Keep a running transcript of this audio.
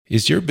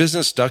Is your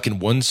business stuck in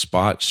one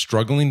spot,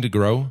 struggling to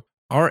grow?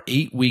 Our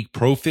 8-week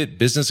ProFit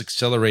Business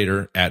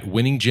Accelerator at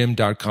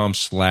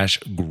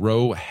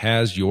winninggym.com/grow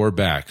has your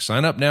back.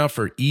 Sign up now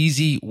for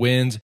easy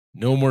wins,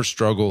 no more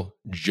struggle,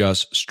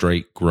 just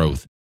straight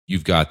growth.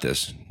 You've got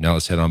this. Now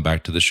let's head on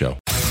back to the show.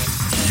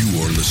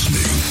 You are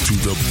listening to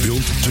the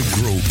Built to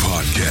Grow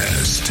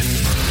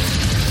podcast.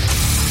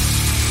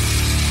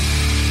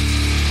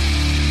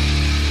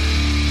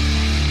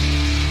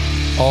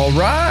 All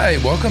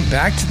right, welcome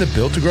back to the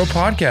Built to Grow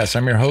podcast.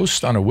 I'm your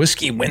host on a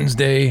Whiskey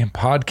Wednesday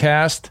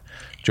podcast,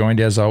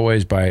 joined as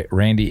always by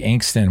Randy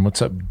Inkston.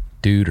 What's up,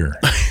 duder?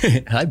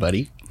 Hi,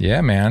 buddy.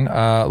 Yeah, man.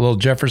 A little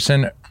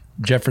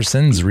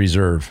Jefferson's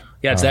Reserve.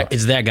 Yeah,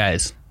 it's that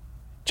guy's.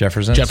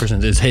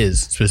 Jefferson's is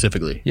his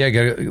specifically. Yeah,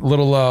 got a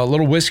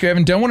little whiskey. I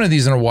haven't done one of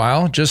these in a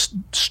while. Just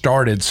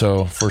started,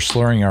 so if we're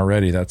slurring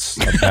already, that's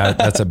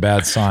a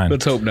bad sign.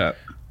 Let's hope not.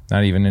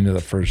 Not even into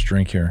the first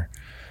drink here.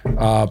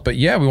 But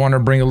yeah, we want to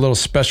bring a little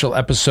special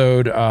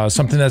episode,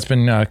 something that's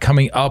been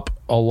coming up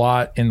a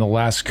lot in the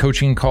last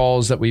coaching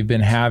calls that we've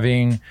been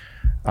having.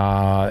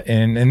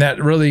 And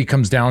that really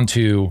comes down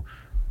to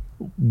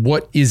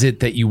what is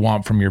it that you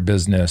want from your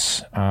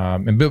business?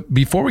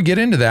 Before we get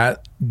into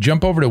that,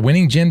 jump over to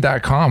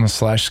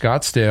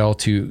winninggym.com/Scottsdale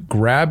to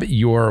grab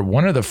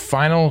one of the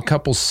final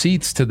couple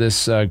seats to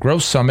this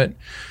growth summit.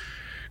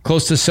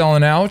 Close to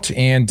selling out,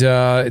 and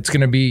it's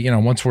going to be,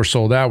 once we're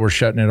sold out, we're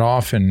shutting it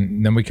off,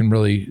 and then we can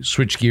really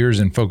switch gears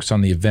and focus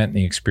on the event and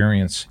the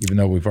experience, even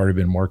though we've already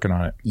been working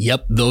on it.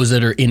 Yep. Those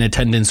that are in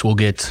attendance will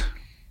get,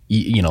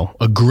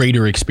 a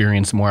greater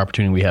experience, the more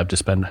opportunity we have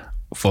to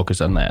focus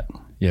on that.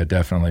 Yeah,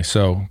 definitely.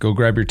 So go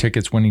grab your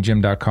tickets,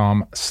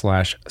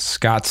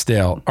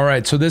 winninggym.com/Scottsdale. All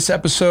right. So this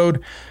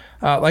episode,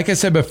 like I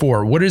said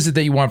before, what is it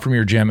that you want from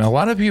your gym? And a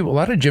lot of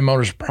gym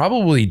owners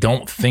probably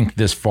don't think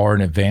this far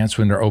in advance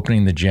when they're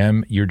opening the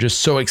gym. You're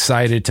just so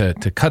excited to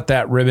cut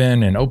that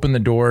ribbon and open the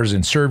doors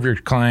and serve your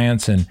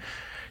clients. And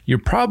you're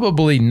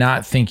probably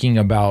not thinking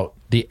about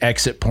the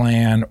exit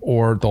plan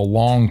or the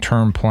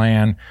long-term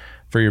plan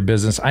for your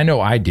business. I know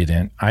I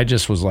didn't. I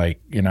just was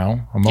like,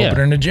 I'm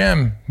opening a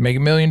gym, make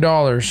 $1 million.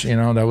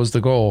 That was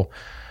the goal.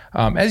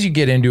 As you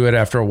get into it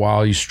after a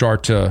while, you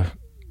start to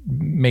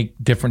make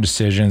different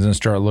decisions and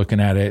start looking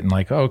at it and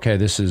like, okay,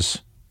 this is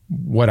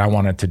what I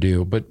want it to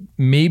do, but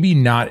maybe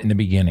not in the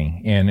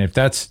beginning. And if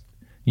that's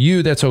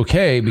you, that's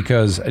okay,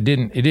 because it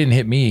didn't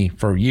hit me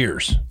for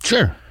years.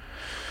 Sure.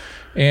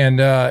 And,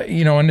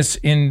 and it's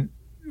in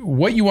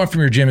what you want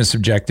from your gym is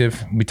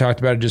subjective. We talked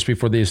about it just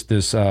before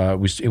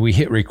we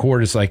hit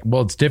record. It's like,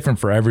 well, it's different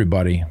for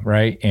everybody.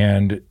 Right.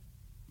 And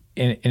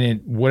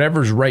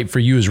whatever's right for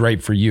you is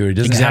right for you. It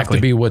doesn't have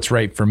to be what's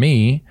right for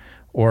me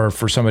or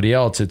for somebody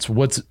else. It's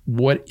what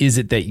is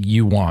it that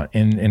you want?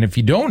 And if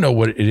you don't know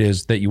what it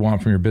is that you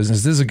want from your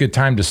business, this is a good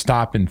time to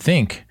stop and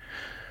think,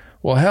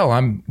 well, hell,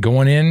 I'm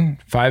going in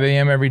 5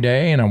 a.m. every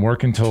day and I'm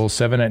working till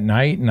 7 at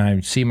night and I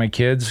see my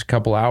kids a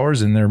couple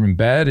hours and they're in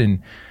bed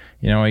and,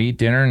 I eat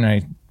dinner and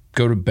I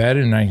go to bed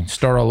and I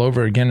start all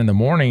over again in the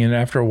morning. And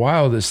after a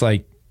while, it's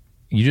like,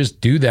 you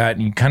just do that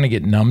and you kind of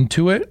get numb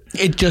to it.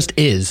 It just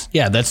is.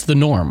 Yeah, that's the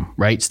norm,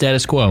 right?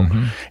 Status quo.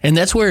 Mm-hmm. And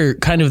that's where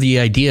kind of the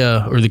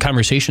idea or the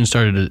conversation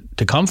started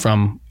to come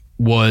from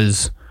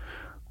was,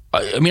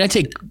 I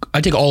take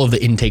all of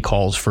the intake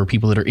calls for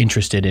people that are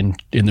interested in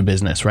the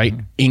business, right?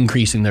 Mm-hmm.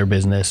 Increasing their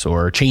business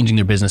or changing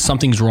their business.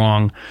 Something's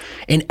wrong.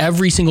 And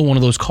every single one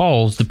of those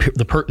calls,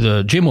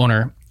 the gym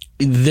owner,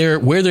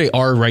 where they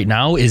are right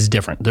now is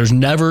different. There's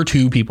never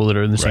two people that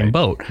are in the same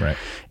boat. Right.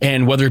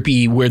 And whether it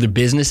be where the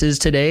business is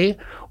today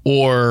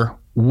or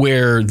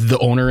where the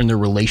owner and their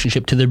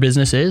relationship to their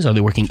business is, are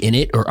they working in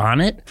it or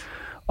on it?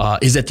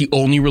 Is that the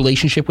only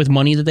relationship with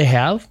money that they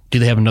have? Do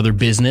they have another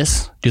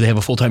business? Do they have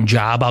a full-time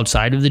job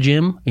outside of the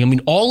gym?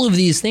 All of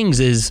these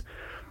things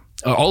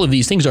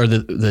are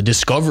the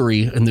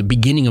discovery and the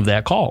beginning of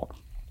that call.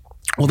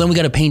 Well, then we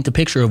got to paint the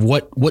picture of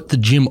what the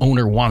gym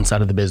owner wants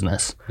out of the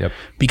business. Yep.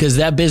 Because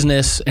that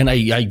business, and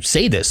I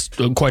say this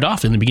quite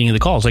often in the beginning of the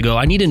calls, I go,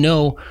 I need to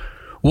know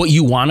what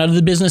you want out of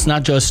the business,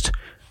 not just,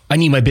 I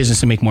need my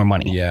business to make more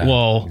money. Yeah,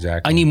 well,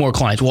 exactly. I need more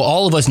clients. Well,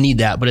 all of us need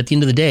that. But at the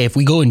end of the day, if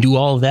we go and do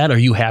all of that, are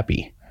you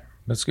happy?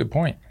 That's a good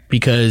point.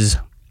 Because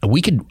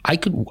I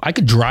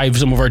could drive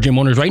some of our gym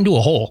owners right into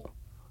a hole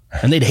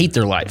and they'd hate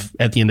their life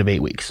at the end of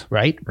 8 weeks,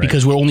 right?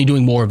 Because we're only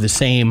doing more of the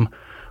same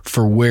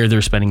for where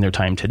they're spending their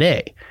time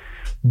today.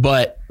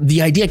 But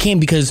the idea came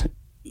because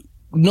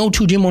no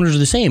two gym owners are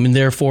the same, and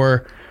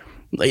therefore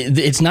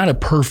it's not a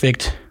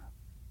perfect,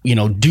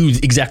 do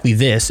exactly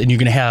this and you're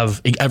going to have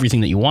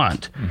everything that you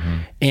want. Mm-hmm.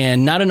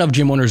 And not enough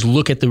gym owners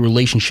look at the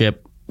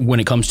relationship when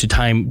it comes to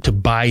time to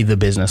buy the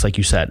business, like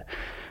you said.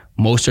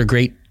 Most are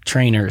great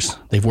trainers.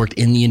 They've worked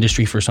in the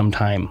industry for some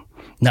time.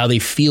 Now they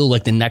feel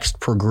like the next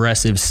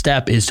progressive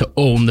step is to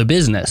own the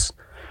business.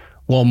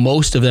 Well,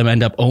 most of them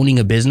end up owning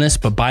a business,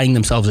 but buying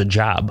themselves a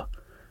job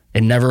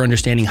and never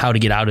understanding how to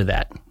get out of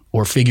that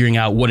or figuring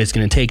out what it's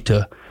going to take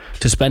to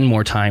to spend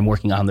more time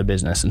working on the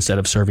business instead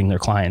of serving their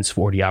clients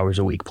 40 hours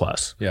a week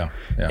plus. Yeah.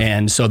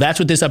 And so that's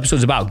what this episode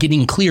is about,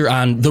 getting clear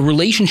on the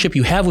relationship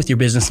you have with your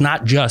business,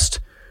 not just,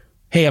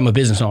 hey, I'm a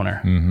business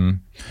owner. Mm-hmm.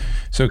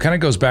 So it kind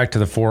of goes back to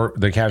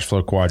the cash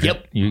flow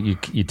quadrant. Yep.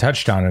 You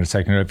touched on it a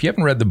second ago. If you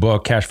haven't read the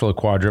book, Cash Flow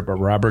Quadrant by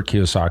Robert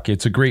Kiyosaki,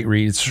 it's a great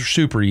read. It's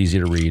super easy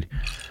to read.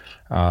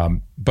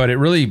 But it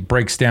really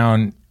breaks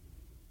down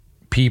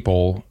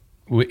people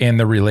and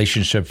the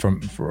relationship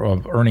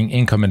of earning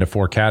income into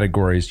 4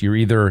 categories. You're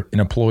either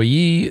an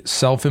employee,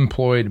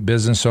 self-employed,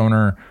 business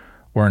owner,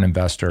 or an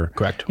investor.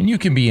 Correct. And you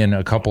can be in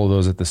a couple of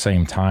those at the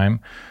same time.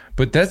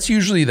 But that's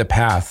usually the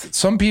path.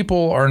 Some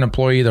people are an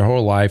employee their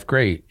whole life,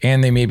 great.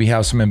 And they maybe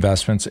have some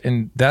investments,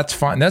 and that's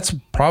fine. That's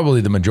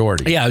probably the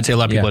majority. Yeah, I would say a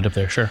lot of people end up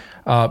there, sure.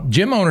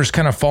 Gym owners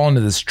kind of fall into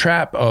this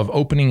trap of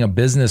opening a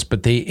business,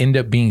 but they end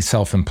up being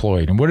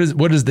self-employed. And what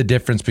is the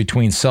difference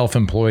between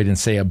self-employed and,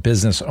 say, a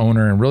business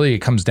owner? And really it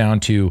comes down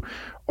to,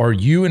 are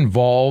you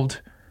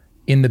involved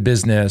in the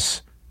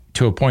business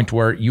to a point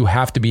where you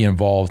have to be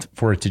involved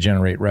for it to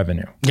generate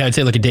revenue? Yeah, I'd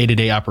say like a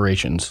day-to-day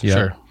operations,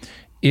 sure.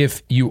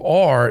 If you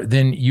are,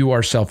 then you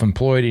are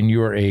self-employed and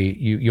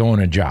you own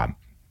a job.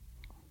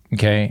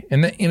 Okay.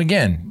 And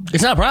again,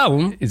 it's not a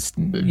problem. It's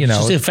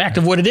just a fact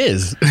of what it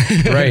is.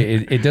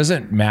 Right. It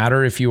doesn't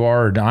matter if you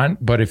are or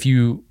not, but if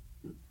you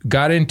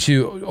got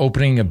into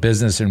opening a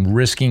business and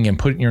risking and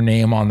putting your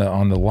name on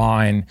the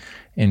line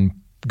and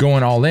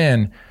going all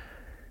in,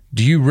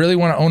 do you really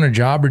want to own a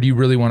job, or do you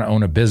really want to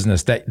own a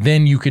business that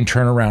then you can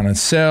turn around and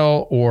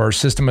sell or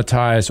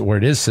systematize, or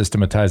it is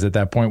systematized at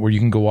that point where you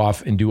can go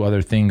off and do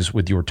other things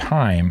with your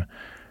time?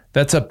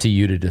 That's up to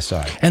you to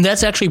decide. And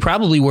that's actually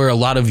probably where a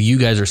lot of you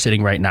guys are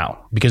sitting right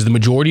now, because the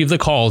majority of the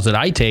calls that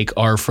I take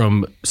are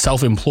from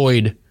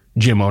self-employed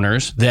gym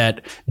owners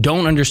that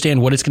don't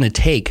understand what it's going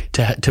to take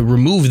to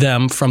remove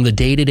them from the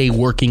day-to-day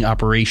working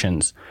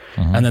operations.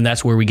 Mm-hmm. And then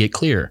that's where we get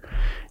clear.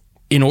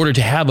 In order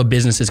to have a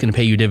business that's going to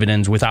pay you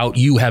dividends without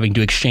you having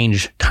to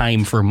exchange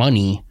time for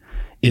money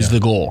is the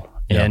goal.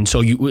 Yeah. And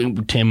so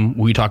Tim,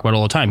 we talk about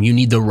all the time, you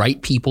need the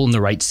right people in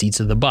the right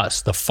seats of the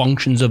bus. The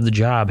functions of the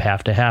job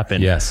have to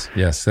happen. Yes.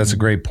 That's a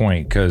great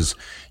point, because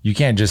you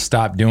can't just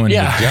stop doing the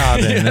job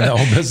and then the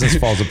whole business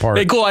falls apart.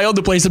 Hey, cool, I own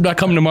the place, I'm not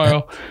coming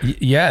tomorrow.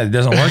 Yeah, it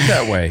doesn't work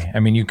that way. I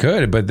mean, you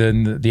could, but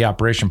then the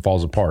operation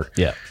falls apart.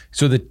 Yeah.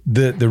 So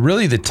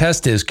the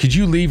test is, could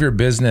you leave your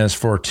business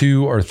for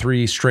 2 or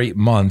 3 straight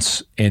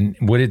months, and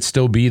would it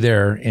still be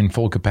there in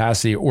full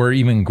capacity, or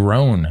even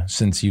grown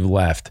since you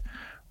left?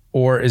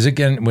 Or is it,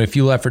 again, if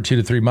you left for 2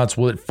 to 3 months,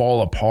 will it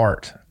fall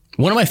apart?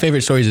 One of my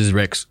favorite stories is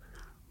Rick's.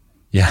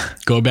 Yeah.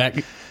 Go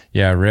back.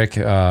 Yeah, Rick.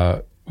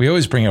 We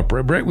always bring up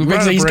Rick.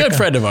 He's a good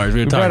friend of ours.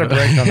 We brought up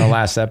Rick on the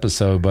last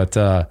episode, but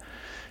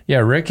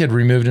Rick had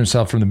removed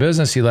himself from the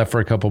business. He left for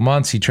a couple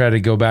months. He tried to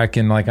go back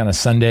in like on a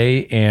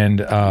Sunday and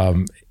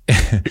go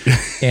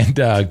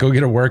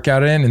get a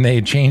workout in, and they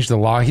had changed the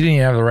lock. He didn't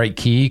even have the right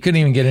key. He couldn't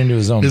even get into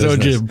his own business.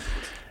 Gym.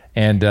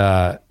 And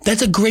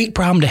that's a great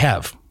problem to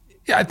have.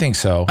 Yeah, I think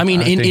so. I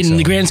mean, in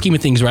the grand scheme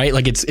of things, right?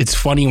 Like it's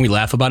funny and we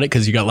laugh about it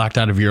because you got locked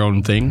out of your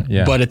own thing.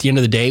 Yeah. But at the end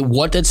of the day,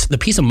 that's the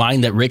peace of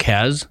mind that Rick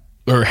has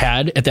or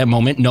had at that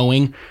moment,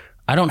 knowing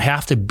I don't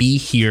have to be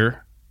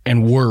here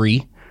and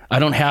worry. I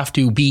don't have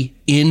to be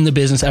in the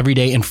business every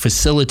day and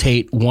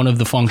facilitate one of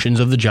the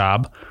functions of the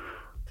job.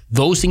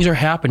 Those things are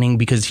happening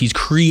because he's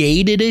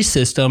created a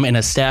system and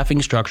a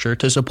staffing structure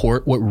to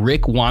support what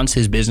Rick wants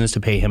his business to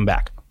pay him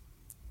back.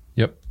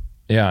 Yep.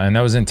 Yeah, and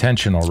that was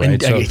intentional,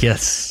 right?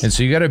 Yes. And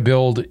so you got to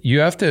build, you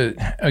have to,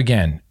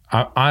 again,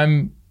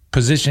 I'm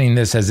positioning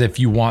this as if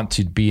you want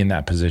to be in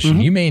that position.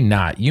 Mm-hmm. You may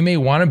not. You may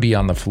want to be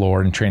on the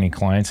floor and training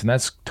clients, and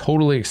that's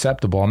totally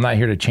acceptable. I'm not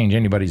here to change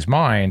anybody's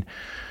mind.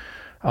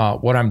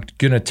 What I'm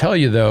going to tell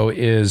you, though,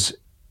 is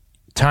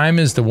time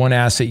is the one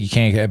asset you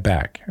can't get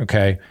back,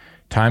 okay?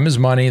 Time is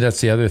money. That's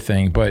the other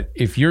thing. But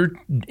if you're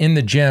in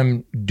the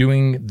gym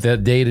doing the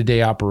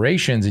day-to-day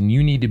operations and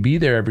you need to be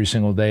there every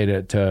single day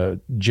to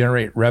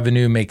generate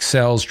revenue, make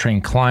sales,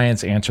 train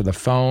clients, answer the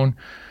phone,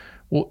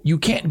 well, you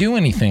can't do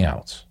anything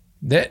else.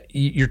 That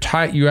you're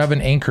tied. You have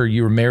an anchor.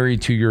 You're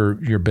married to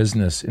your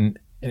business. And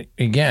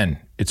again,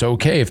 it's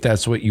okay if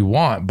that's what you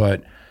want.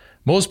 But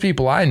most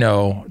people I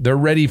know, they're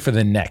ready for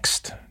the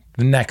next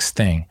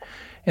thing.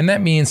 And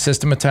that means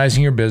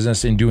systematizing your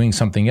business and doing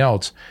something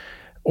else.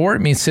 Or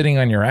it means sitting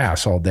on your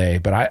ass all day.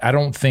 But I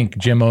don't think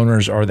gym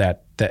owners are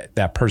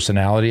that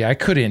personality. I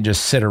couldn't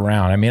just sit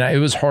around. I mean, it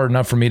was hard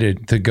enough for me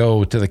to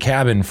go to the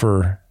cabin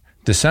for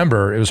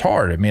December. It was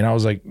hard. I mean, I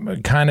was like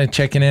kind of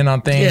checking in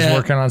on things,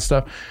 working on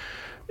stuff.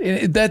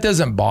 That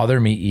doesn't bother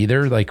me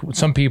either. Like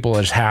some people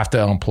just have to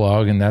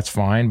unplug, and that's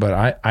fine.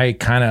 But I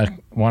kind of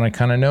want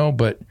to know.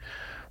 But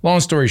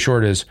long story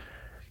short is,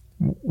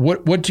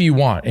 what do you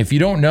want? If you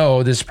don't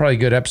know, this is probably a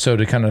good episode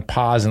to kind of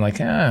pause and like,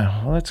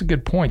 well, that's a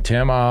good point,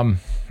 Tim.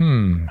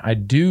 I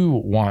do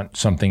want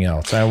something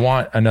else. I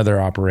want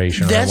another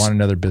operation, or I want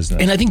another business.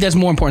 And I think that's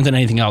more important than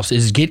anything else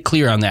is get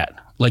clear on that.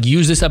 Like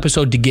use this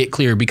episode to get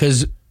clear,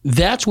 because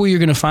that's where you're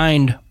going to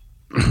find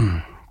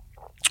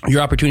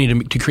your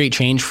opportunity to create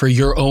change for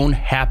your own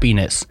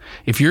happiness.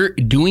 If you're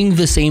doing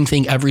the same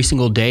thing every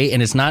single day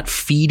and it's not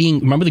feeding,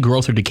 remember the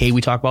growth or decay we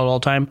talk about all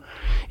the time?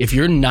 If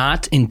you're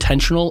not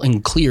intentional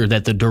and clear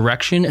that the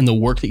direction and the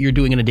work that you're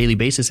doing on a daily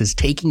basis is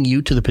taking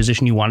you to the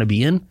position you want to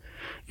be in,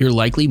 you're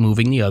likely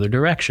moving the other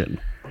direction.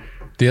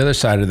 The other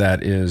side of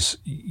that is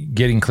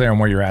getting clear on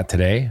where you're at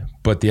today,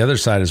 but the other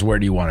side is where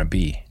do you want to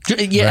be?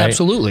 Yeah, right?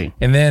 Absolutely.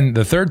 And then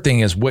the third thing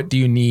is what do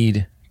you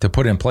need to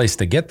put in place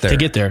to get there? To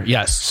get there,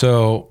 yes.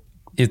 So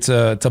it's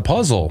a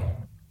puzzle.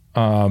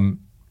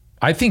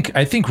 I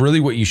think really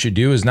what you should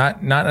do is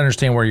not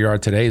understand where you are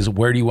today, is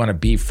where do you want to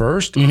be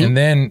first, and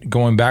then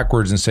going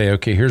backwards and say,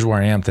 okay, here's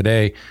where I am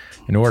today.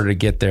 In order to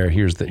get there,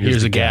 here's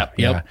the gap.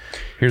 Yep. Yeah.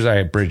 Here's how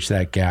I bridge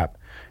that gap.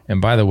 And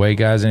by the way,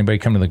 guys, anybody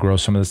come to the Grow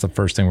Summit, that's the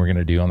first thing we're going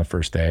to do on the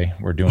first day.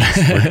 We're doing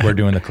we're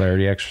doing the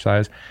clarity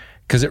exercise,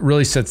 because it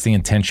really sets the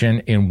intention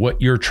in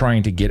what you're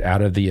trying to get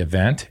out of the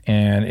event.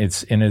 And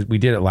we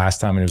did it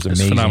last time, and it was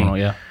amazing. It's phenomenal,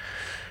 yeah.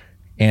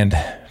 And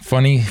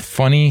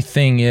funny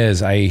thing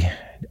is, I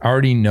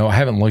already know, I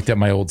haven't looked at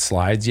my old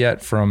slides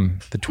yet from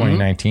the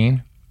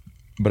 2019,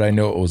 but I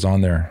know it was on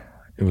there.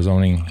 It was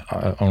owning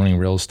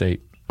real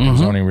estate. It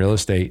was owning real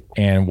estate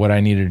and what I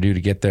needed to do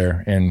to get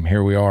there. And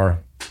here we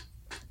are.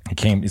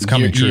 It's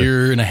coming true. A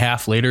year and a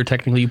half later,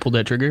 technically, you pulled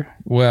that trigger?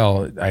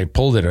 Well, I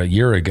pulled it a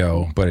year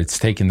ago, but it's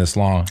taken this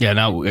long. Yeah,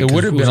 now it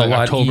would have been a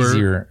lot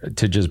easier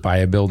to just buy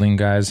a building,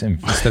 guys,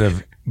 and instead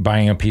of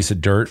buying a piece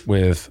of dirt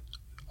with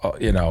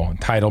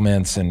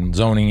entitlements and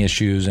zoning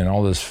issues and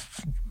all this,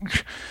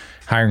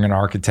 hiring an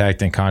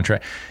architect and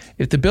contract.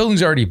 If the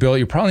building's already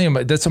built,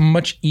 that's a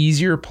much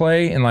easier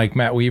play. And like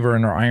Matt Weaver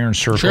in our Iron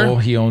Circle, sure.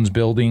 He owns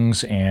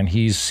buildings and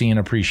he's seeing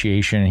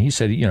appreciation. And he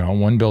said,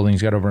 one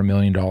building's got over $1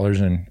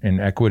 million in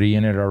equity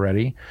in it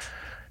already.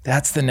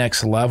 That's the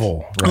next level.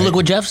 Right? Oh, look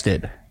what Jeff's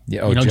did.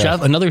 Yeah,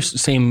 Jeff, another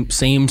same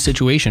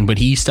situation, but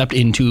he stepped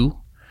into,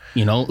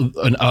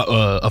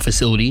 a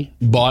facility,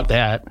 bought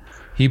that.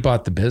 He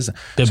bought the business.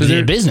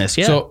 The business,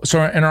 yeah.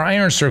 So in our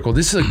Iron Circle,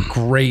 this is a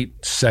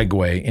great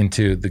segue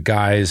into the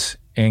guys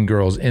and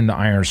girls in the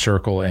Iron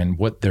Circle and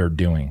what they're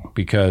doing,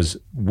 because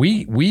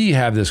we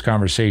have this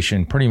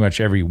conversation pretty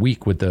much every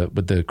week with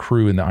the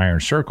crew in the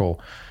Iron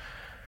Circle.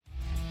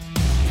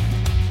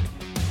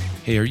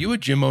 Hey, are you a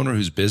gym owner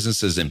whose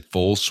business is in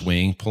full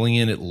swing, pulling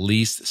in at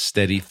least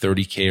steady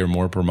 $30K or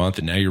more per month,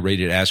 and now you're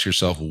ready to ask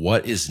yourself,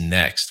 what is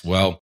next?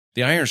 Well,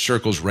 the Iron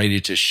Circle is ready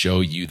to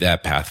show you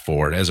that path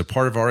forward. As a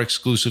part of our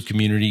exclusive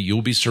community,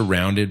 you'll be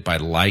surrounded by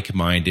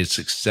like-minded,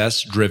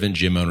 success-driven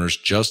gym owners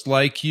just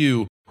like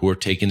you who are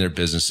taking their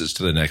businesses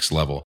to the next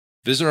level.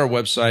 Visit our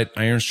website,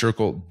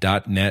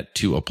 ironcircle.net,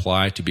 to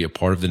apply to be a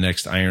part of the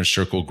next Iron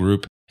Circle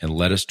group, and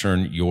let us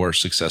turn your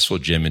successful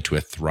gym into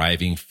a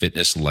thriving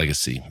fitness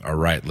legacy. All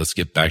right, let's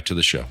get back to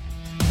the show.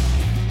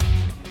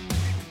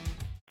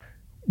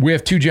 We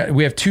have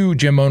two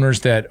gym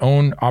owners that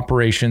own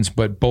operations,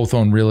 but both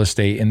own real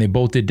estate, and they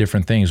both did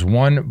different things.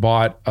 One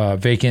bought a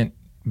vacant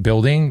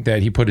building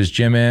that he put his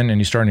gym in, and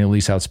he's starting to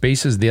lease out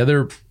spaces. The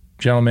other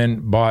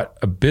gentleman bought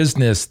a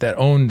business that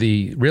owned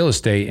the real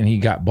estate, and he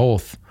got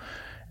both.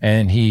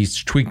 And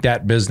he's tweaked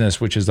that business,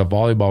 which is a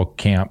volleyball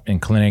camp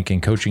and clinic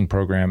and coaching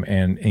program,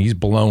 and he's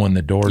blowing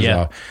the doors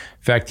off.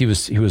 In fact,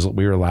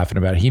 we were laughing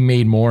about it. He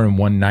made more in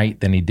one night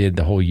than he did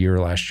the whole year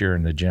last year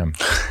in the gym.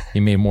 He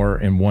made more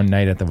in one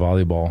night at the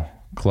volleyball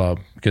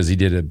club because he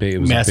did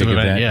massive a big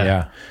event.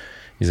 Yeah.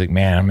 He's like,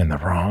 man, I'm in the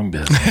wrong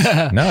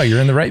business. No, you're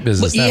in the right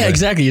business. Yeah,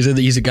 exactly.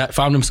 He's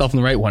found himself in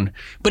the right one.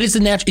 But it's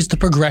the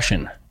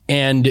progression.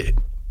 And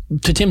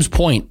to Tim's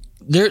point,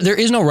 there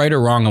is no right or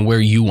wrong on where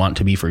you want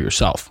to be for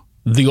yourself.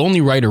 The only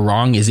right or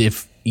wrong is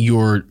if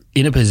you're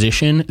in a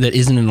position that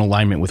isn't in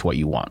alignment with what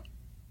you want.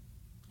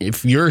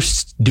 If you're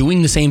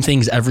doing the same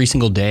things every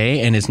single day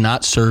and it's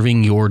not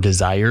serving your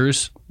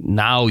desires,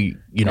 now if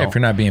you're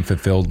not being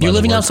fulfilled, you're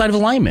living outside of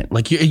alignment.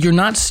 Like you're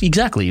not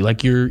exactly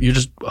like you're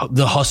just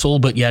the hustle,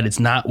 but yet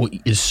it's not what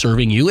is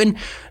serving you, and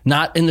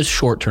not in the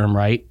short term,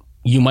 right?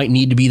 You might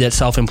need to be that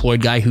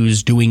self-employed guy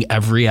who's doing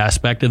every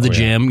aspect of the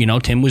gym.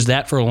 Tim was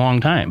that for a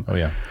long time. Oh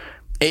yeah.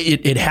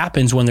 It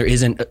happens when there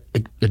isn't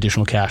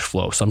additional cash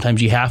flow.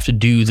 Sometimes you have to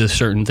do the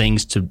certain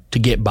things to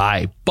get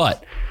by.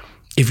 But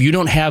if you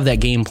don't have that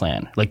game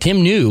plan, like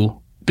Tim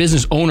knew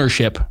business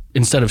ownership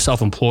instead of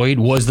self-employed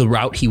was the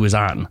route he was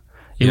on.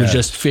 It was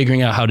just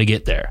figuring out how to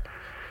get there.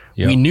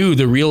 Yep. We knew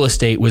the real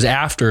estate was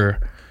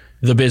after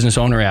the business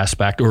owner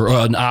aspect, or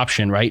an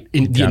option, right?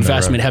 The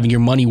investment, having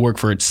your money work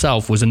for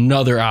itself, was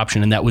another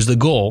option, and that was the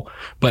goal.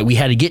 But we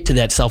had to get to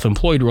that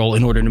self-employed role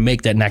in order to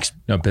make that next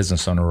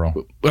business owner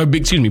role.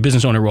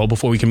 Business owner role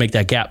before we can make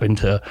that gap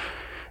into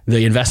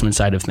the investment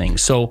side of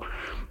things. So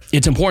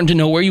it's important to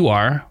know where you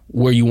are,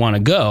 where you want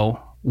to go,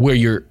 where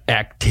your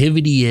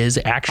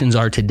actions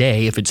are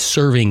today, if it's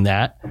serving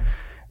that.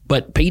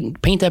 But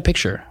paint that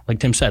picture, like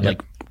Tim said.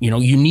 Yep.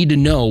 You need to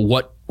know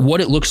what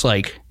it looks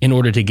like in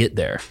order to get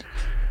there.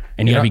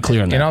 And you got to be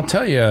clear on that. And I'll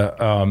tell you,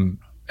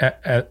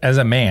 as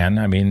a man,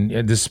 I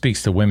mean, this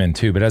speaks to women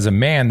too, but as a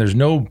man, there's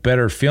no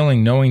better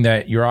feeling knowing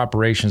that your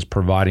operation's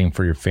providing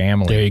for your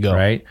family. There you go.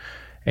 Right?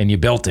 and you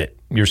built it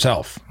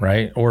yourself,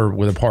 right? Or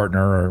with a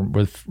partner or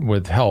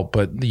with help,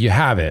 but you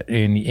have it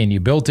and you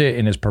built it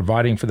and it's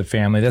providing for the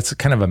family. That's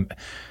kind of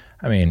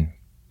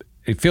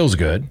it feels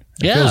good.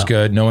 It feels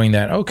good knowing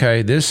that,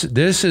 okay, this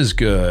is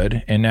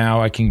good. And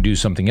now I can do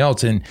something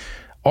else. And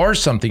our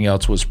something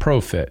else was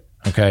ProFit.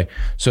 Okay.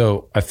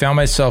 So I found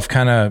myself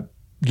kind of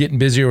getting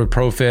busier with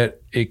ProFit.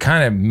 It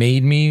kind of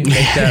made me make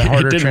that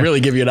harder. It didn't really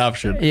give you an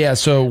option. Yeah.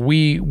 So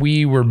we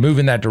were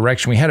moving that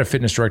direction. We had a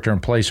fitness director in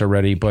place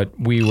already, but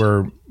we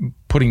were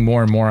putting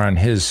more and more on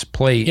his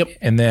plate. Yep.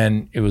 And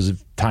then it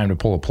was time to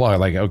pull a plug.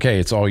 Like, okay,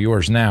 it's all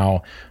yours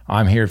now.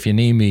 I'm here if you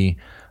need me.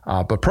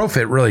 But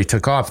ProFit really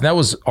took off. And that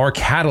was our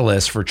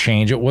catalyst for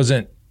change. It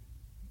wasn't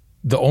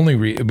the only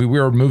we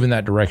were moving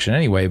that direction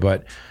anyway,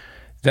 but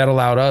that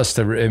allowed us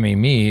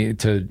me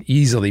to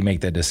easily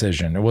make that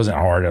decision. It wasn't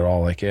hard at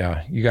all. Like,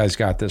 yeah, you guys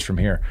got this from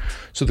here.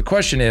 So the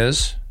question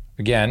is,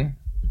 again,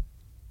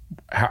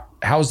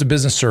 how's the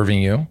business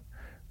serving you?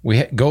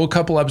 We go a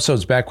couple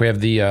episodes back. We have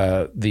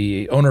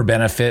the owner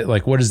benefit.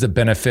 Like, what is the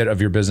benefit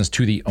of your business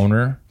to the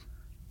owner?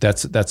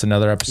 That's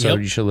another episode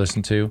you should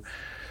listen to.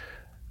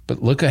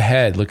 But look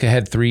ahead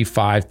 3,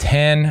 5,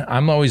 10.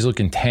 I'm always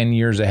looking 10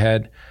 years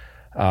ahead.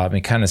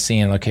 And kind of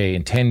seeing, okay,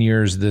 in 10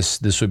 years,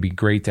 this would be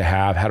great to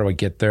have. How do I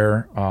get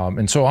there?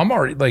 And so I'm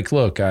already like,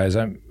 look, guys,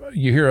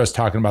 you hear us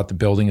talking about the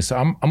building. So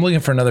I'm looking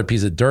for another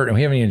piece of dirt, and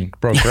we haven't even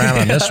broke ground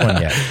on this one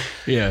yet.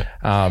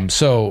 Yeah.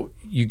 So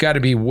you got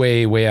to be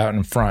way, way out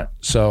in front.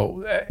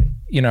 So,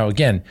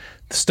 again,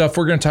 the stuff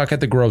we're going to talk at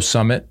the Growth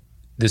Summit,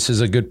 this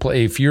is a good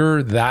play. If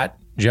you're that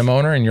gym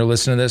owner and you're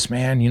listening to this,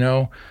 man,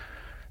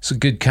 it's a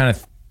good kind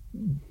of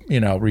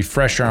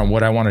refresher on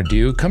what I want to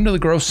do. Come to the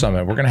Growth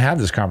Summit. We're going to have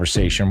this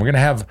conversation. We're going to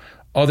have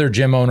other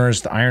gym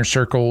owners. The Iron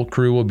Circle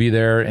crew will be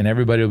there, and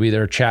everybody will be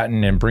there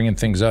chatting and bringing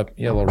things up.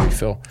 Yeah, a little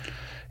refill.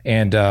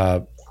 And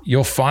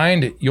you'll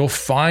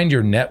find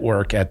your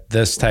network at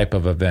this type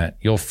of event.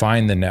 You'll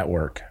find the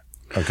network.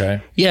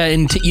 Okay. Yeah,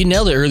 and you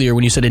nailed it earlier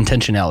when you said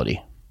intentionality.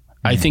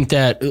 Mm-hmm. I think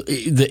that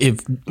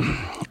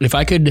if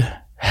I could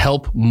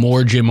help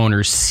more gym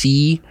owners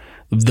see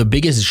the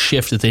biggest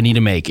shift that they need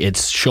to make,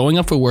 it's showing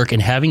up for work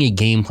and having a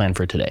game plan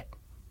for today.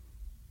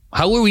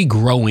 How are we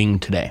growing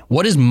today?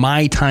 What is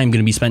my time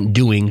going to be spent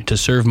doing to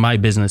serve my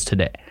business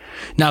today?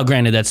 Now,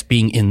 granted, that's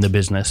being in the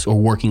business or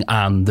working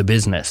on the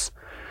business.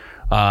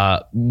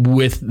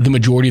 With the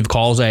majority of the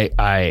calls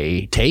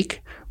I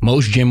take,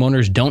 most gym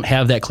owners don't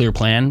have that clear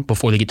plan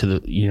before they get to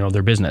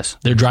their business.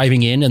 They're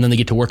driving in and then they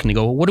get to work and they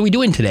go, what are we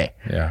doing today?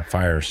 Yeah,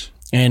 fires.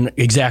 And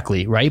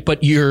exactly, right?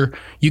 But you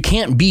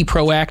can't be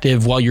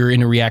proactive while you're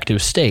in a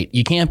reactive state.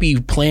 You can't be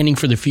planning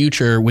for the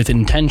future with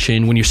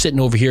intention when you're sitting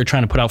over here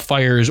trying to put out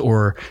fires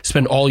or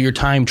spend all your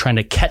time trying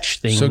to catch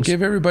things. So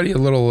give everybody a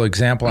little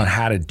example on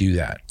how to do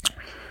that.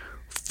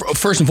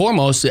 First and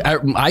foremost,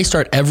 I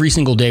start every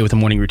single day with a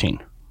morning routine.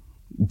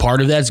 Part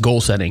of that's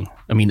goal setting.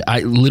 I mean,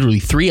 I literally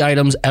 3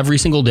 items every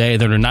single day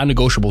that are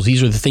non-negotiables.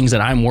 These are the things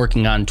that I'm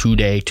working on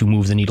today to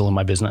move the needle in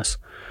my business.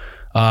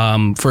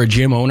 For a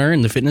gym owner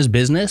in the fitness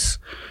business,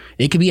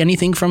 it could be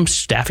anything from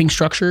staffing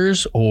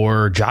structures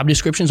or job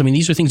descriptions. I mean,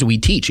 these are things that we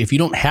teach. If you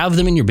don't have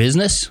them in your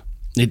business,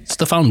 it's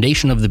the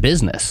foundation of the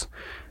business.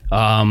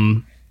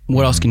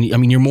 What else can you,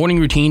 your morning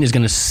routine is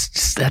going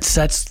to, that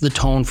sets the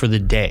tone for the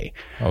day.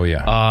 Oh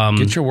yeah.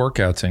 Get your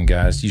workouts in,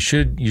 guys. You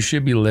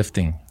should be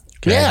lifting.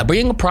 Okay. Yeah,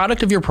 bring a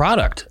product of your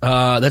product.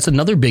 That's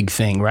another big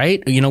thing,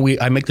 right?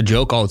 I make the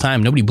joke all the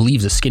time. Nobody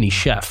believes a skinny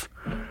chef.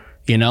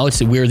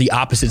 We're the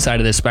opposite side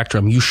of the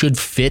spectrum. You should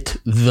fit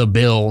the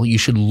bill. You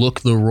should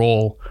look the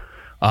role.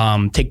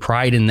 Take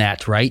pride in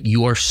that, right?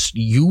 Your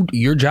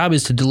job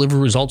is to deliver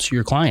results to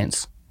your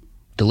clients.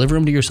 Deliver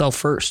them to yourself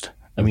first.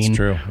 That's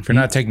true. If you're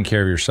not taking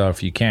care of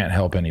yourself, you can't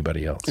help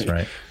anybody else,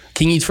 right?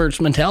 King eats first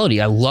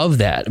mentality. I love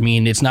that.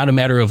 It's not a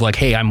matter of like,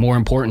 hey, I'm more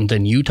important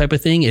than you type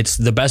of thing. It's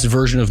the best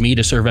version of me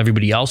to serve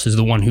everybody else is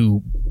the one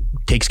who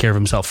takes care of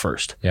himself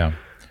first. Yeah.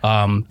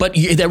 But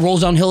that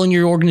rolls downhill in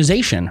your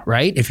organization,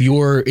 right? If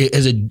you're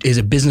as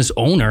a business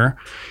owner,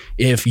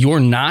 if you're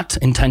not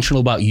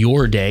intentional about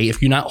your day,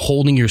 if you're not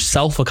holding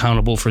yourself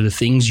accountable for the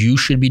things you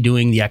should be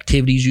doing, the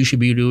activities you should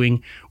be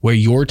doing, where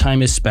your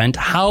time is spent,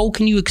 how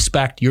can you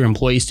expect your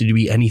employees to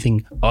be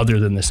anything other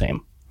than the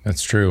same?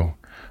 That's true.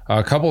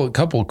 A couple,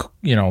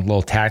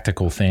 little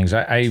tactical things.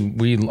 I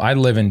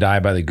live and die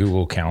by the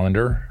Google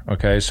Calendar.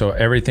 Okay, so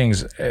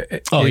everything's.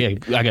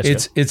 I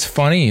guess it's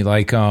funny.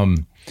 Like,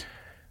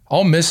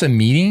 I'll miss a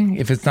meeting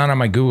if it's not on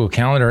my Google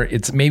Calendar.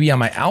 It's maybe on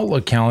my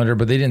Outlook calendar,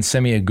 but they didn't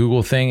send me a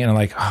Google thing, and I'm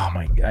like, oh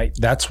my,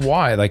 that's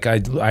why. Like, I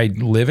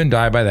live and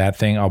die by that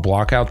thing. I'll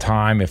block out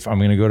time if I'm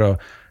going to go to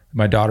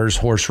my daughter's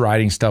horse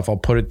riding stuff. I'll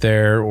put it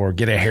there, or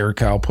get a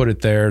haircut. I'll put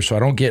it there, so I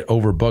don't get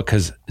overbooked.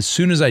 Because as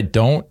soon as I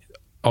don't,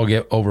 I'll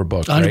get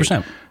overbooked. 100%.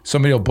 Right?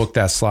 Somebody will book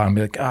that slot and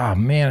be like, oh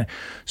man.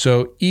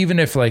 So even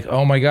if like,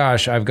 oh my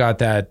gosh, I've got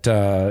that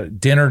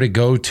dinner to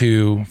go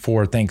to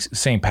for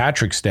St.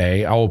 Patrick's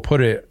Day, I will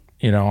put it,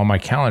 on my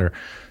calendar.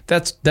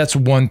 That's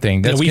one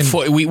thing.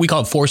 We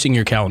call it forcing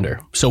your calendar.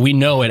 So we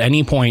know at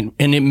any point,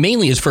 and it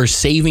mainly is for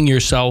saving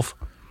yourself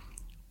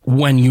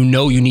when you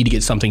know you need to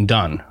get something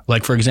done.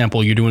 Like, for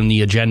example, you're doing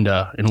the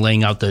agenda and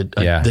laying out the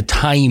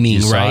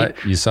timing, right?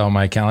 You saw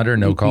my calendar,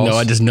 no calls? No,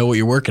 I just know what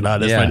you're working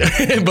on. That's fine.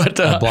 But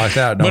I blocked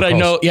out, no but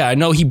calls. I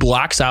know he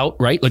blocks out,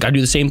 right? Like I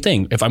do the same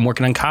thing. If I'm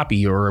working on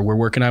copy or we're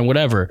working on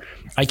whatever,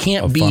 I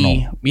can't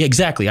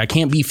exactly. I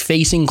can't be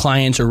facing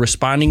clients or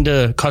responding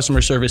to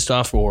customer service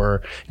stuff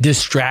or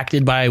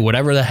distracted by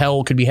whatever the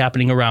hell could be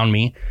happening around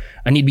me.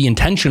 I need to be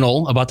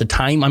intentional about the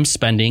time I'm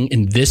spending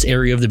in this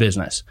area of the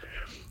business.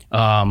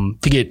 To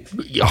get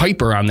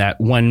hyper on that,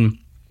 when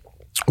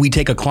we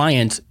take a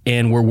client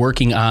and we're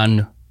working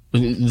on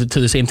to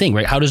the same thing,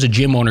 right? How does a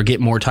gym owner get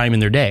more time in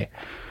their day?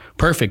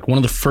 Perfect. One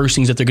of the first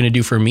things that they're going to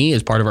do for me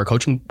as part of our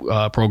coaching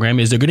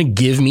program is they're going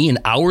to give me an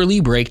hourly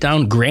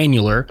breakdown,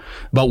 granular,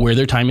 about where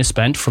their time is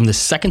spent from the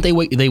second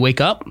they wake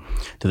up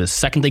to the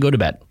second they go to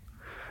bed.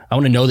 I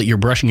want to know that you're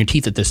brushing your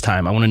teeth at this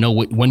time. I want to know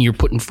when you're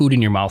putting food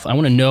in your mouth. I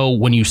want to know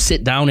when you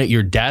sit down at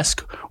your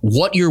desk,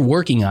 what you're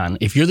working on.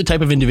 If you're the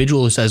type of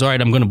individual who says, all right,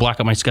 I'm going to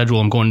block out my schedule,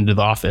 I'm going into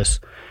the office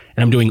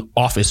and I'm doing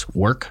office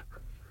work,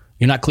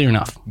 you're not clear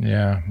enough.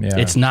 Yeah.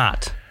 It's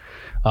not.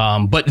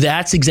 But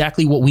that's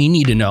exactly what we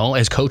need to know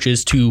as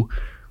coaches to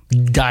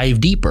dive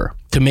deeper,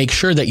 to make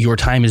sure that your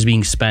time is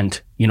being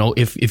spent. You know,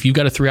 if you've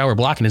got a 3-hour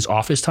block and it's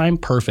office time,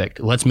 perfect.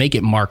 Let's make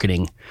it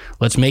marketing.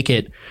 Let's make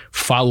it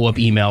follow-up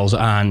emails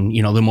on,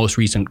 you know, the most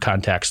recent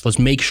contacts. Let's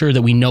make sure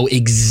that we know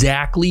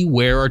exactly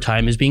where our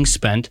time is being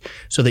spent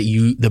so that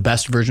the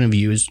best version of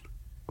you is,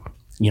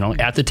 you know,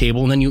 at the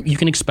table, and then you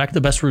can expect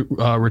the best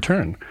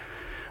return.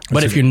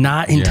 But if you're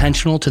not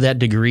intentional to that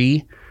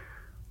degree,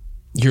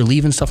 you're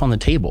leaving stuff on the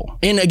table.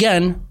 And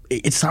again,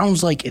 it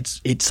sounds like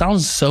it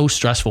sounds so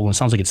stressful and it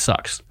sounds like it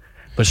sucks,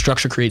 but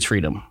structure creates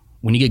freedom.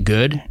 When you get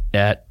good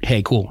at,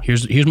 hey, cool,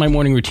 here's my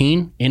morning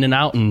routine, in and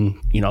out,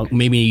 and you know,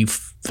 maybe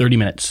 30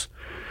 minutes.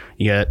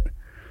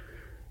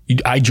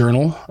 I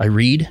journal, I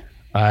read,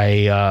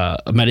 I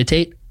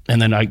meditate,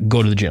 and then I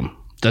go to the gym.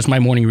 That's my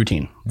morning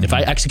routine. Mm-hmm. If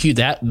I execute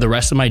that, the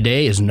rest of my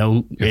day is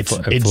it's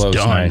done.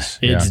 Nice.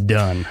 It's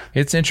done.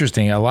 It's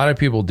interesting. A lot of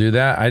people do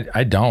that.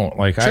 I don't.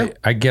 Like, sure.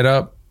 I get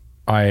up,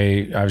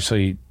 I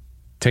obviously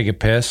take a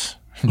piss,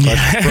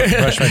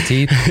 brush my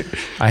teeth.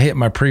 I hit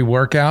my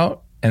pre-workout,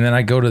 and then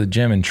I go to the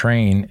gym and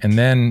train, and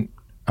then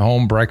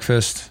home,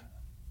 breakfast,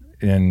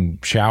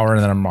 and shower,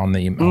 and then I'm on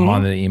the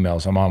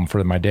emails. I'm on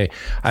for my day.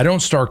 I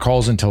don't start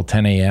calls until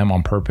 10 a.m.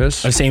 on purpose.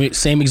 Same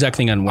exact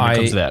thing when it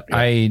comes to that. Yeah.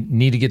 I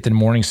need to get the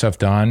morning stuff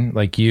done,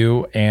 like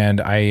you, and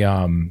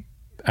I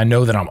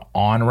know that I'm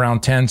on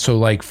around 10. So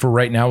like for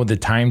right now with the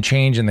time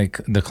change and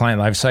the client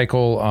life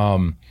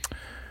cycle,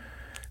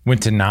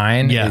 went to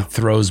 9. It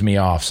throws me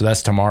off. So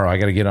that's tomorrow. I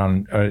got to get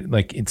on.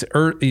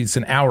 It's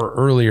an hour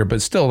earlier,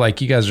 but still,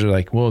 like you guys are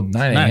like, well,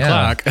 9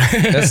 a.m.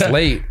 That's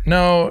late.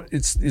 No,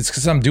 it's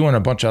because I'm doing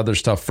a bunch of other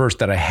stuff first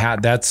that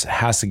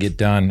has to get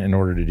done in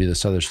order to do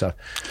this other stuff.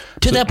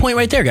 To that point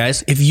right there,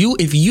 guys. If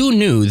you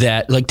knew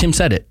that, like Tim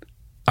said it,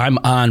 I'm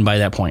on by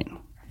that point.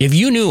 If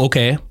you knew,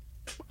 okay,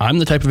 I'm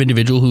the type of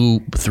individual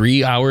who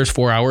 3 hours,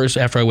 4 hours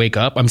after I wake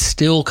up, I'm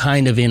still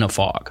kind of in a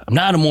fog. I'm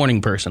not a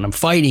morning person. I'm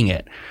fighting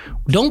it.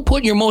 Don't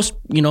put your most,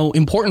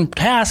 important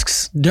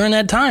tasks during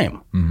that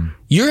time. Mm-hmm.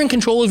 You're in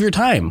control of your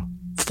time.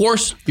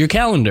 Force your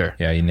calendar.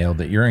 Yeah, you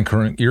nailed it. You're in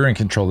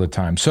control of the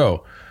time.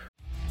 So,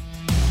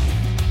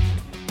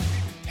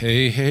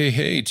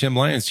 Hey, Tim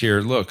Lyons here.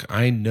 Look,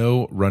 I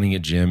know running a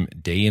gym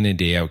day in and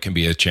day out can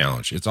be a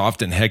challenge. It's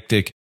often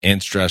hectic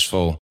and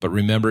stressful, but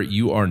remember,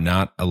 you are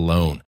not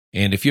alone.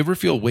 And if you ever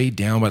feel weighed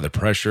down by the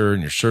pressure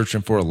and you're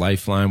searching for a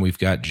lifeline, we've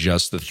got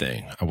just the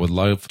thing. I would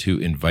love to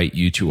invite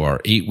you to our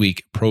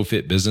 8-week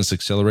ProFit Business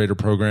Accelerator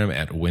program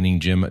at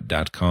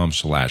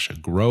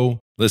winninggym.com/grow.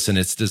 Listen,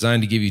 it's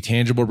designed to give you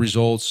tangible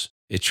results.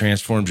 It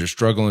transforms your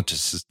struggle into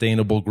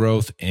sustainable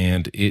growth,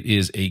 and it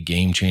is a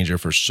game changer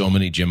for so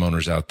many gym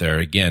owners out there.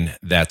 Again,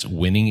 that's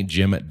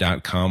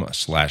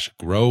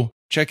winninggym.com/grow.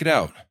 Check it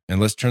out, and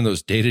let's turn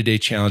those day-to-day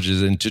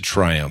challenges into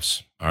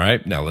triumphs. All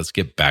right, now let's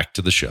get back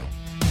to the show.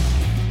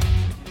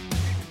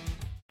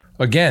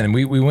 Again,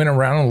 we went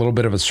around a little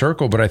bit of a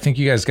circle, but I think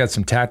you guys got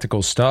some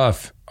tactical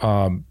stuff.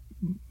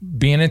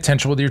 Being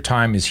intentional with your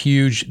time is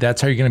huge.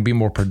 That's how you're going to be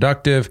more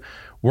productive.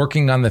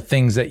 Working on the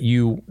things that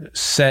you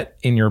set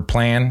in your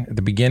plan at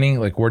the beginning,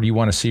 like where do you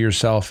want to see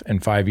yourself in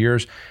 5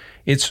 years?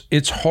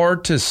 It's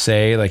hard to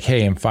say like,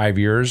 hey, in 5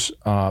 years,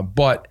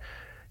 but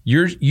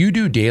you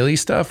do daily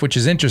stuff, which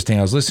is interesting.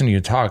 I was listening to you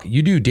talk.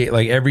 You do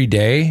like every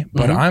day,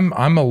 but mm-hmm.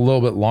 I'm a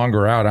little bit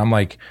longer out. I'm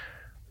like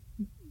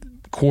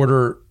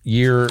quarter,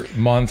 year,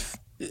 month,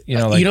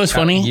 it's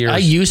funny. Years. I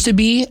used to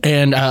be,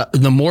 and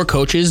the more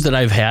coaches that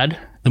I've had,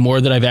 the more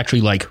that I've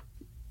actually like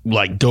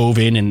dove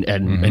in and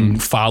mm-hmm.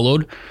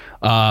 followed.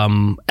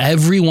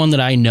 Everyone that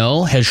I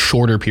know has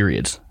shorter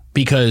periods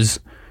because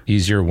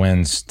easier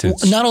wins to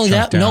not only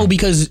that, down. No,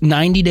 because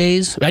 90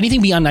 days,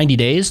 anything beyond 90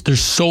 days,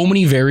 there's so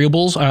many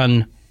variables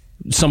on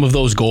some of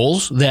those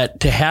goals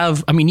that to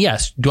have,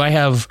 yes, do I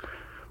have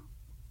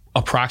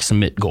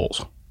approximate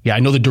goals? Yeah, I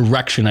know the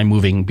direction I'm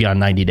moving beyond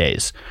 90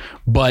 days.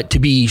 But to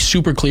be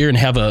super clear and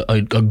have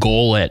a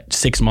goal at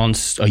 6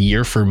 months, a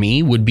year for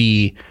me would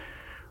be,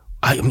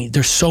 I mean,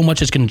 there's so much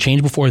that's going to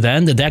change before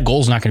then that goal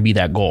is not going to be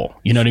that goal.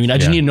 You know what I mean? I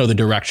just need to know the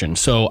direction.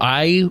 So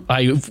I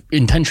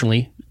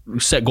intentionally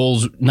set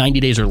goals 90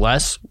 days or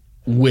less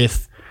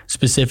with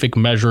specific,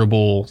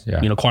 measurable,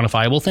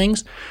 quantifiable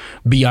things.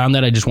 Beyond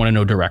that, I just want to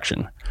know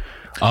direction.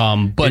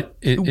 But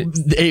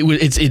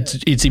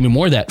it's even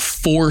more that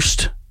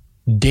forced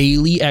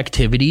daily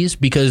activities,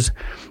 because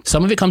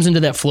some of it comes into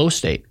that flow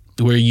state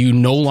where you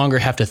no longer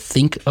have to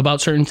think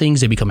about certain things.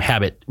 They become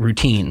habit,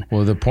 routine.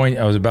 Well, the point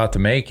I was about to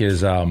make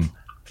is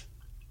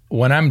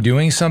when I'm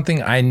doing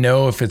something, I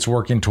know if it's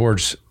working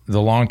towards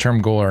the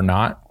long-term goal or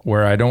not,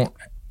 where I don't,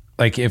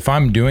 like if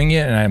I'm doing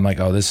it and I'm like,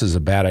 oh, this is a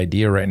bad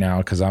idea right now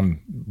because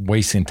I'm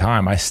wasting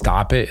time, I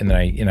stop it and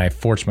then I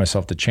force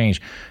myself to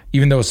change,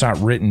 even though it's not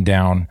written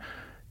down.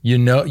 You're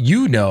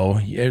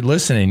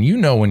listening,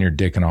 when you're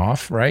dicking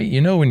off, right? You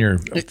know when you're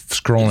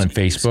scrolling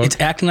Facebook. It's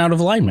acting out of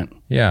alignment.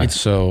 Yeah.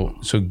 So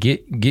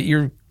get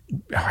your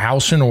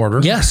house in order.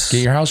 Yes.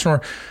 Get your house in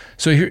order.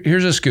 So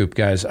here's a scoop,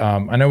 guys.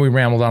 I know we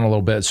rambled on a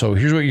little bit. So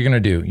here's what you're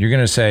going to do. You're going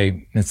to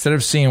say, instead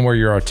of seeing where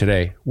you are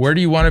today, where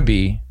do you want to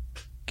be?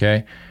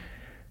 Okay.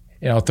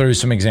 I'll throw you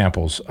some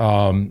examples.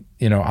 I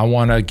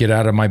want to get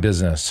out of my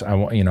business. I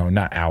want,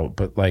 not out,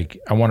 but like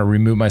I want to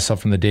remove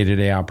myself from the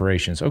day-to-day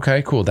operations.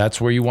 Okay, cool. That's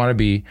where you want to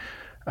be.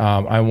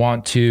 I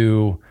want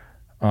to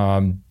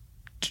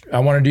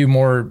do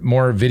more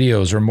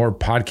videos or more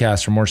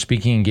podcasts or more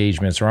speaking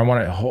engagements, or I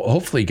want to,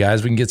 hopefully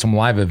guys, we can get some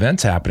live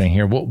events happening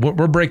here.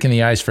 We're breaking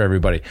the ice for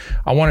everybody.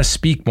 I want to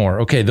speak more.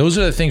 Okay. Those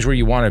are the things where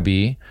you want to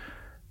be.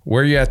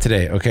 Where are you at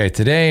today? Okay.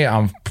 Today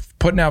I'm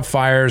putting out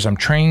fires. I'm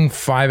training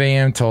 5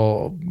 a.m.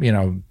 till,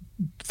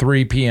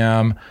 3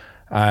 p.m.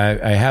 I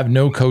have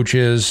no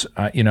coaches,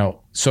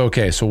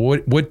 So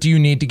what do you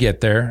need to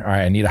get there? All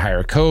right. I need to hire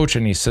a coach.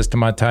 I need to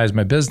systematize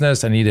my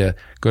business. I need to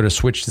go to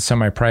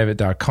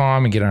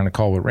switchtoSemiprivate.com and get on a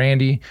call with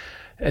Randy.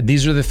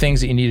 These are the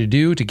things that you need to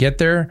do to get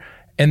there.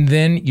 And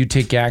then you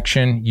take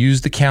action,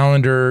 use the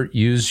calendar,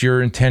 use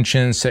your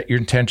intentions, set your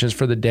intentions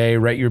for the day,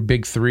 write your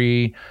big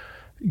 3,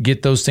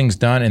 get those things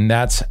done. And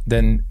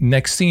then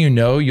next thing you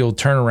know, you'll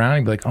turn around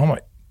and be like, oh my,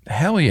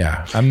 hell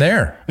yeah, I'm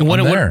there. And one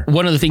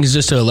of the things,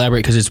 just to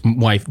elaborate, because it's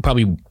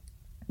probably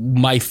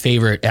my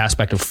favorite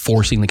aspect of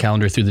forcing the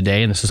calendar through the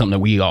day, and this is something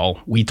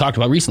that we talked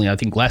about recently, I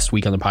think last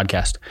week on the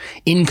podcast,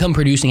 income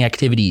producing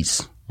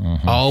activities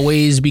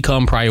always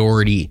become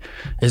priority.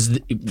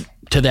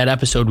 To that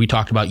episode, we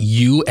talked about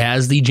you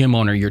as the gym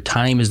owner, your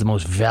time is the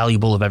most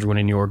valuable of everyone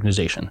in your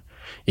organization.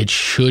 It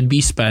should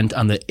be spent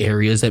on the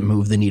areas that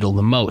move the needle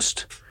the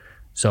most.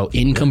 So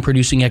income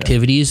producing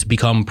activities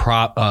become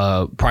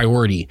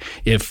priority.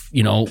 If,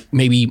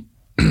 maybe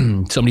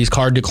somebody's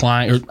card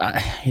decline, or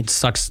it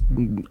sucks.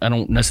 I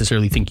don't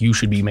necessarily think you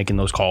should be making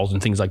those calls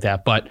and things like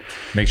that, but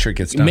make sure it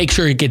gets done. Make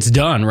sure it gets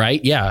done,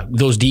 right? Yeah.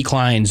 Those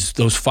declines,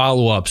 those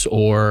follow-ups,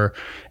 or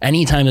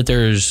anytime that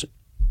there's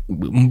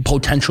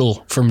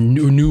potential for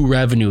new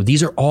revenue,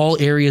 these are all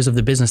areas of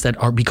the business that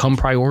become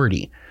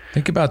priority.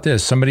 Think about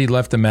this. Somebody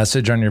left a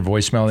message on your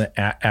voicemail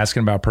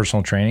asking about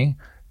personal training.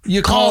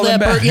 You call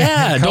them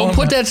back. Don't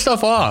put that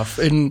stuff off.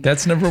 And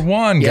that's number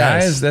one,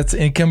 guys. That's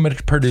income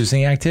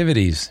producing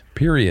activities,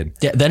 period.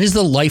 Yeah, that is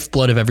the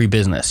lifeblood of every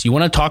business. You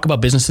want to talk about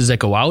businesses that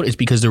go out, it's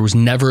because there was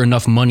never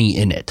enough money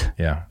in it.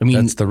 Yeah, I mean,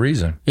 that's the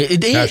reason.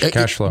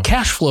 Cash flow.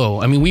 Cash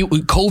flow. I mean,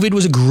 COVID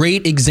was a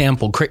great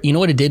example. You know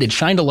what it did? It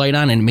shined a light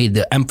on and made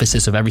the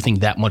emphasis of everything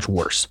that much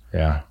worse.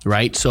 Yeah.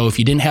 Right? So if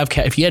you didn't have,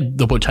 if you had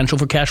the potential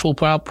for cash flow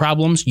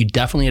problems, you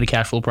definitely had a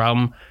cash flow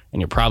problem,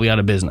 and you're probably out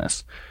of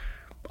business.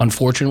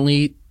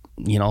 Unfortunately,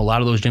 a lot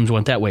of those gyms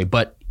went that way.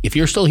 But if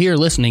you're still here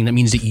listening, that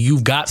means that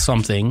you've got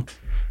something.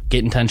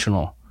 Get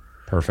intentional.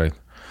 Perfect.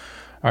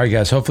 All right,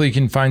 guys. Hopefully you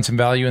can find some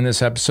value in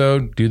this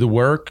episode. Do the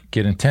work.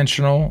 Get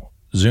intentional.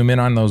 Zoom in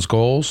on those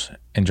goals.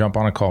 And jump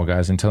on a call,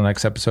 guys. Until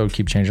next episode,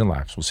 keep changing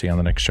lives. We'll see you on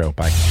the next show.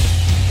 Bye.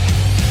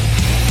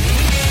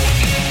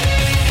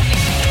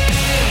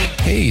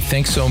 Hey,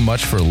 thanks so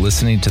much for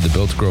listening to the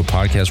Built to Grow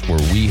podcast, where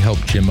we help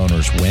gym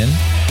owners win.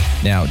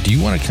 Now, do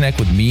you want to connect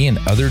with me and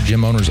other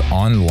gym owners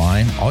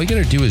online? All you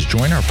got to do is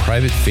join our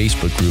private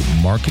Facebook group,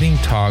 Marketing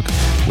Talk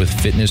with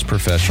Fitness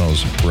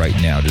Professionals, right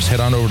now. Just head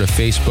on over to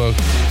Facebook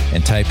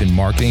and type in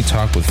Marketing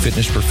Talk with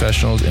Fitness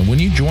Professionals. And when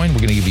you join, we're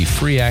going to give you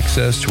free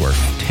access to our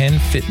 10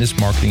 fitness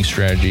marketing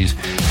strategies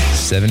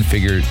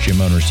 7-figure gym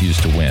owners use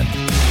to win.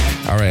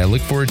 All right, I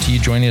look forward to you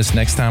joining us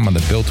next time on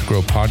the Built to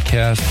Grow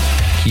podcast.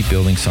 Keep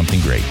building something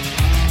great.